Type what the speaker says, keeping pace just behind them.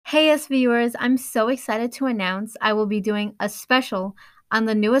Hey, S viewers, I'm so excited to announce I will be doing a special on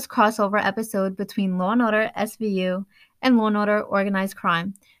the newest crossover episode between Law and Order SVU and Law and Order Organized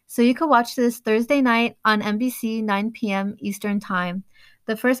Crime. So you can watch this Thursday night on NBC 9 p.m. Eastern Time.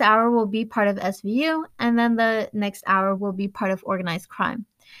 The first hour will be part of SVU, and then the next hour will be part of Organized Crime.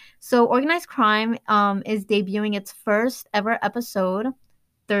 So Organized Crime is debuting its first ever episode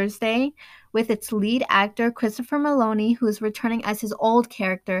Thursday with its lead actor Christopher Maloney, who is returning as his old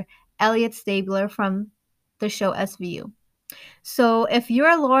character Elliot Stabler from the show SVU. So if you're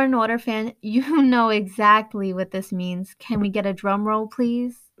a Law and Order fan, you know exactly what this means. Can we get a drum roll,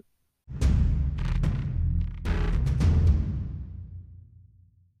 please?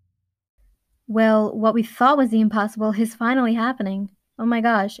 Well, what we thought was the impossible is finally happening. Oh my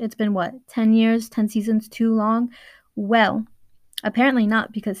gosh, it's been what, 10 years, 10 seasons too long? Well, apparently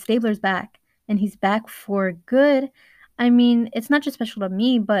not, because Stabler's back, and he's back for good. I mean, it's not just special to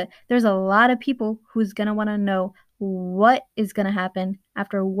me, but there's a lot of people who's gonna want to know what is gonna happen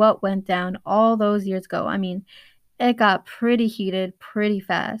after what went down all those years ago. I mean, it got pretty heated pretty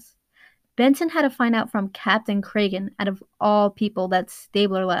fast. Benson had to find out from Captain Cragen, out of all people, that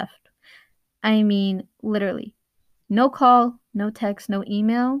Stabler left. I mean, literally. No call, no text, no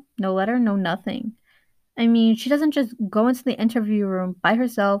email, no letter, no nothing. I mean, she doesn't just go into the interview room by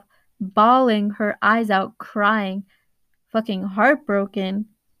herself, bawling her eyes out, crying, fucking heartbroken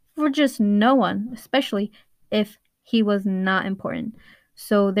for just no one, especially if he was not important.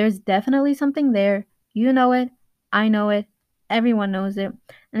 So there's definitely something there. You know it. I know it. Everyone knows it.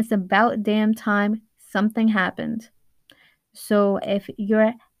 And it's about damn time something happened. So if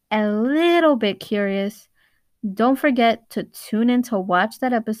you're a little bit curious, don't forget to tune in to watch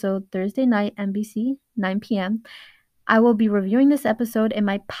that episode Thursday night, NBC, 9 p.m. I will be reviewing this episode in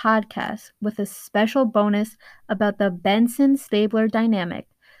my podcast with a special bonus about the Benson Stabler dynamic.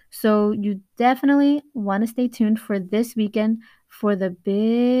 So you definitely want to stay tuned for this weekend for the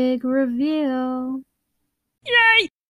big reveal. Yay!